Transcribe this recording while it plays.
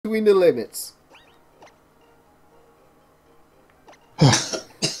between the limits.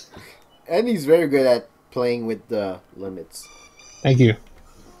 And he's very good at playing with the limits. Thank you.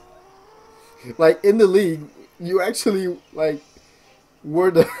 Like in the league, you actually like were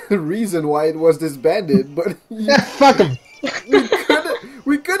the reason why it was disbanded, but Fuck him.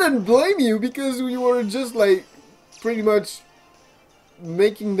 we couldn't blame you because we were just like pretty much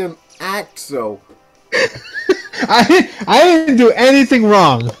making them act so. I didn't do anything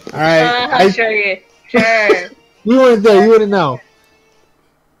wrong. All right. Sure. You weren't there. You wouldn't know.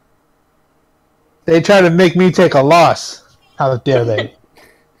 They try to make me take a loss. How dare they?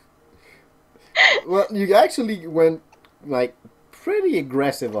 Well, you actually went like pretty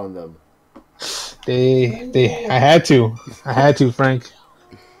aggressive on them. I had to. I had to, Frank.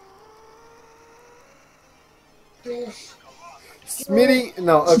 Smitty,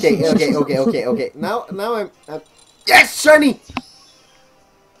 no, okay. Now I'm yes, shiny.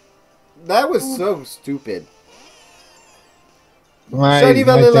 That was so stupid. Shiny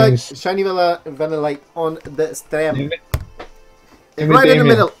Vanillite on the stem. Right in the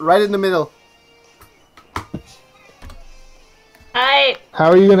middle. Right in the middle. How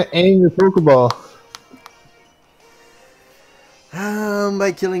are you gonna aim your Pokeball?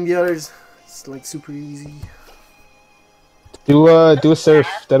 By killing the others. It's like super easy. Do a surf.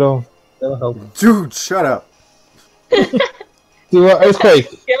 That'll help. Dude, shut up. Do a earthquake.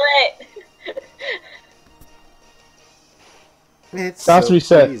 Kill it. It's soft so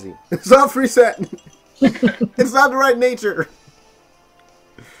reset. Easy. Soft reset. It's not the right nature.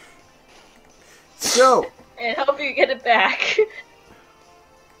 So. And hope you get it back.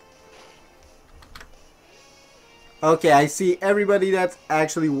 Okay, I see everybody that's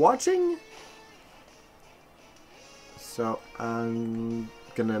actually watching. So I'm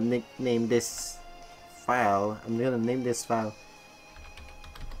gonna name this file. I'm gonna name this file.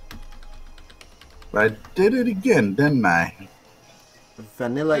 I did it again, didn't I?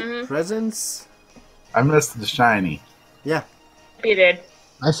 Vanillite presents. I missed the shiny. Yeah. You did.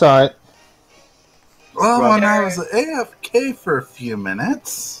 I saw it. Well, when I was AFK for a few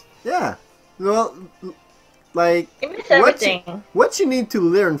minutes. Yeah. Well, like what you need to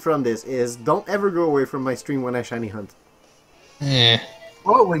learn from this is don't ever go away from my stream when I shiny hunt. Yeah.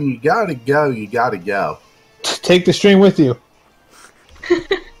 Well, when you gotta go, you gotta go. Take the stream with you.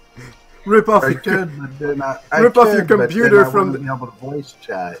 Rip off your computer from the able to voice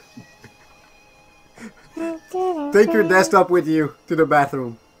chat. Take your desktop with you to the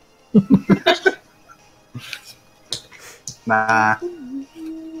bathroom. Nah.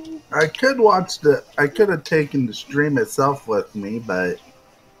 I could have taken the stream itself with me, but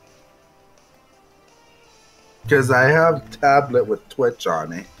because I have a tablet with Twitch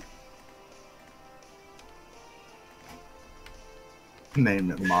on it.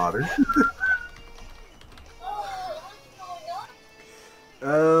 Name it modern.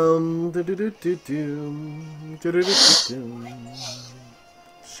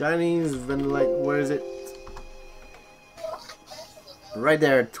 Shinies, Vanillite, where is it? Right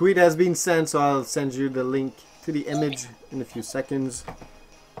there. Tweet has been sent, so I'll send you the link to the image in a few seconds.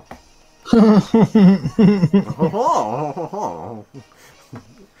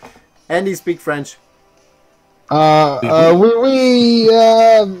 Andy, speak French.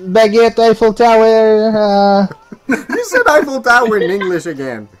 Baguette Eiffel Tower. You said Eiffel Tower in English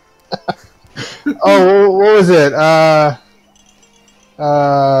again. Oh, what was it? I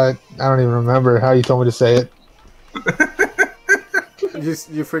don't even remember how you told me to say it.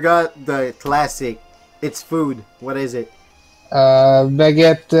 You forgot the classic. It's food. What is it?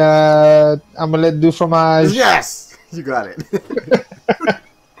 Baguette, omelette du fromage. Yes! You got it.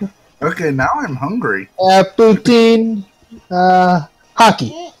 Okay, now I'm hungry. Poutine,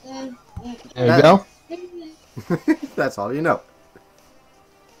 hockey. There you go. That's all you know.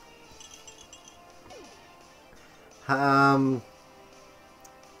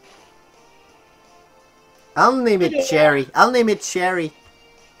 I'll name it Cherry. I'll name it Cherry.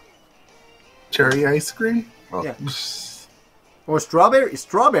 Cherry ice cream? Oh. Yeah. Or strawberry?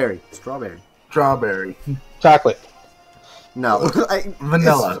 Strawberry. Strawberry. Strawberry. Chocolate. No.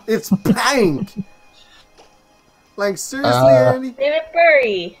 Vanilla. It's PANK. Like, seriously, Andy? Name it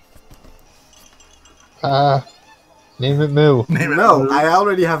Burry. Name it Moo. No, I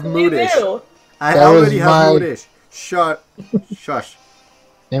already have Moodish. Moo. I already have Moodish. Shush.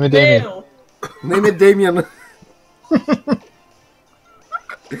 Name it Damien. Moo. Name it Damien.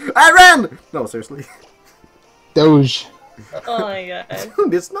 I ran! No, seriously. Doge. Oh my god.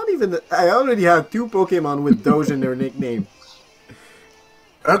 Dude, it's not even... I already have 2 Pokemon with Doge in their nickname.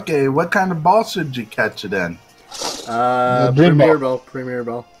 Okay, what kind of ball should you catch it in? Dream Premier Ball. Ball. Premier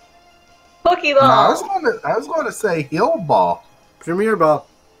Ball. No, Pokeball. I was gonna say Heal Ball. Premier Ball.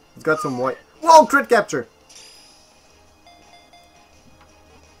 It's got some white. Whoa, crit capture!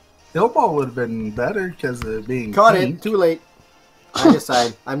 Heal Ball would have been better because of it being Caught pink. it. Too late. I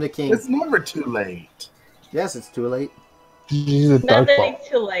decide. I'm the king. It's never too late. Yes, it's too late. Use a dark ball. Nothing's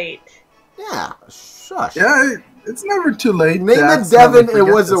too late. Yeah, shush. Yeah, it's never too late. Name to it accidentally Devin, it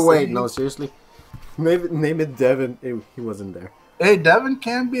forget was to a wait. save. No, seriously. Name it Devin, he wasn't there. Hey, Devin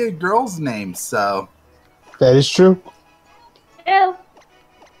can be a girl's name, so. That is true. Yeah.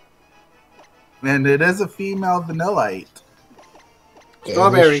 And it is a female Vanillite.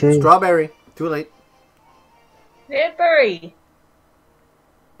 Strawberry, true. strawberry. Too late. Redberry.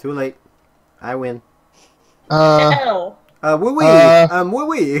 Too late. I win. No. Woo wee. Woo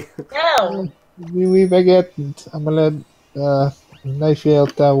wee. No. We baguette. Amaled. Eiffel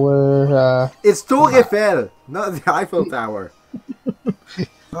Tower. It's Tour Eiffel, not the Eiffel Tower.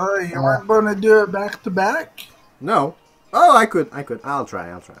 Oh, you weren't going to do it back to back? No. Oh, I could. I'll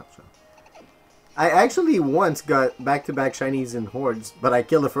try. I actually once got back-to-back shinies in Hordes, but I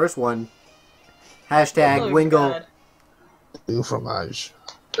killed the first one. Hashtag Oh, Wingle. God. Du fromage.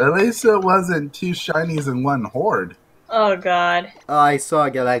 At least it wasn't two shinies in one horde. Oh, God. Oh, I saw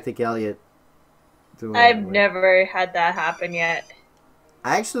Galactic Elliot. I've never had that happen yet.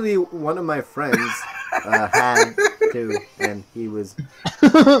 Actually, one of my friends had to, and he was...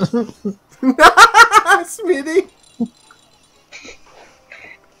 Smitty!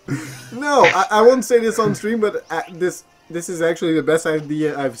 No, I won't say this on stream, but this is actually the best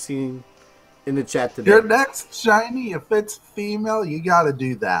idea I've seen in the chat today. Your next shiny, if it's female, you gotta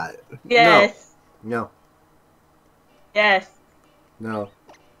do that. Yes. No. Yes. No.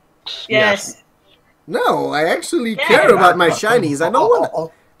 Yes. No, I actually Yeah. care about my shinies. I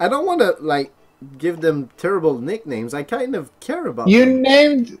don't want to like give them terrible nicknames. I kind of care about You them.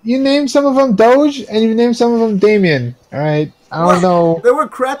 named some of them Doge, and you named some of them Damien. All right, I don't know. They were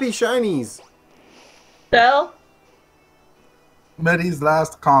crappy shinies. So? Mitty's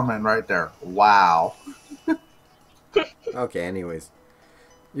last comment right there. Wow. Okay, anyways.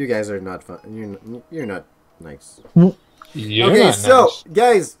 You guys are not fun. You're not nice. You're Okay, not so nice.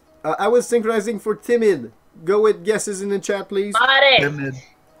 guys, I was synchronizing for Timid. Go with guesses in the chat, please. Got it. Timid.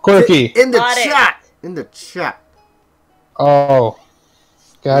 Quirky. In the Got it. chat. In the chat. Oh,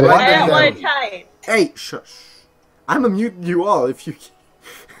 got What? it. I don't Yeah. want to type. Hey, shush. I'm gonna mute you all if you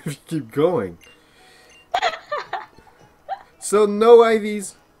keep going. So no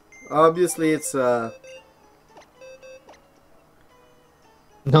IVs. Obviously, it's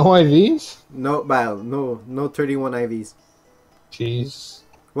No IVs. no 31 IVs. Jeez.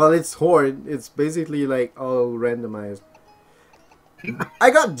 Well, it's Horde. It's basically like all randomized. I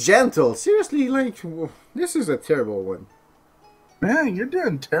got gentle. Seriously, like this is a terrible one. Man, you're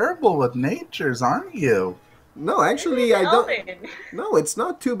doing terrible with natures, aren't you? No, actually, I don't. Elvin. No, it's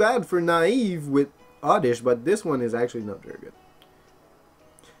not too bad for naive with Oddish, but this one is actually not very good.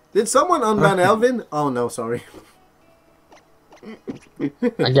 Did someone unban Elvin? Oh no, sorry. I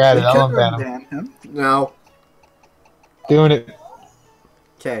got it. You I'll could unban him. unban him. No. Doing it.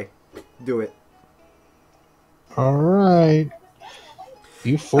 Okay, do it. All right.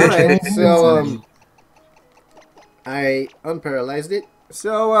 You Alright, fortunate. so I unparalyzed it.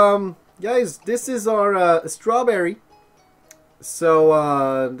 So guys, this is our strawberry.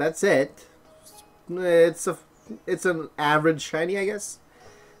 So that's it. It's an average shiny, I guess.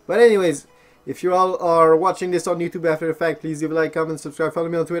 But anyways, if you all are watching this on YouTube after the fact, please leave a like, comment, subscribe, follow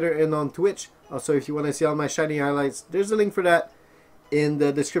me on Twitter and on Twitch. Also, if you want to see all my shiny highlights, there's a link for that in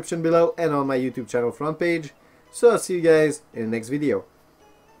the description below and on my YouTube channel front page. So I'll see you guys in the next video.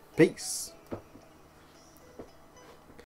 Peace.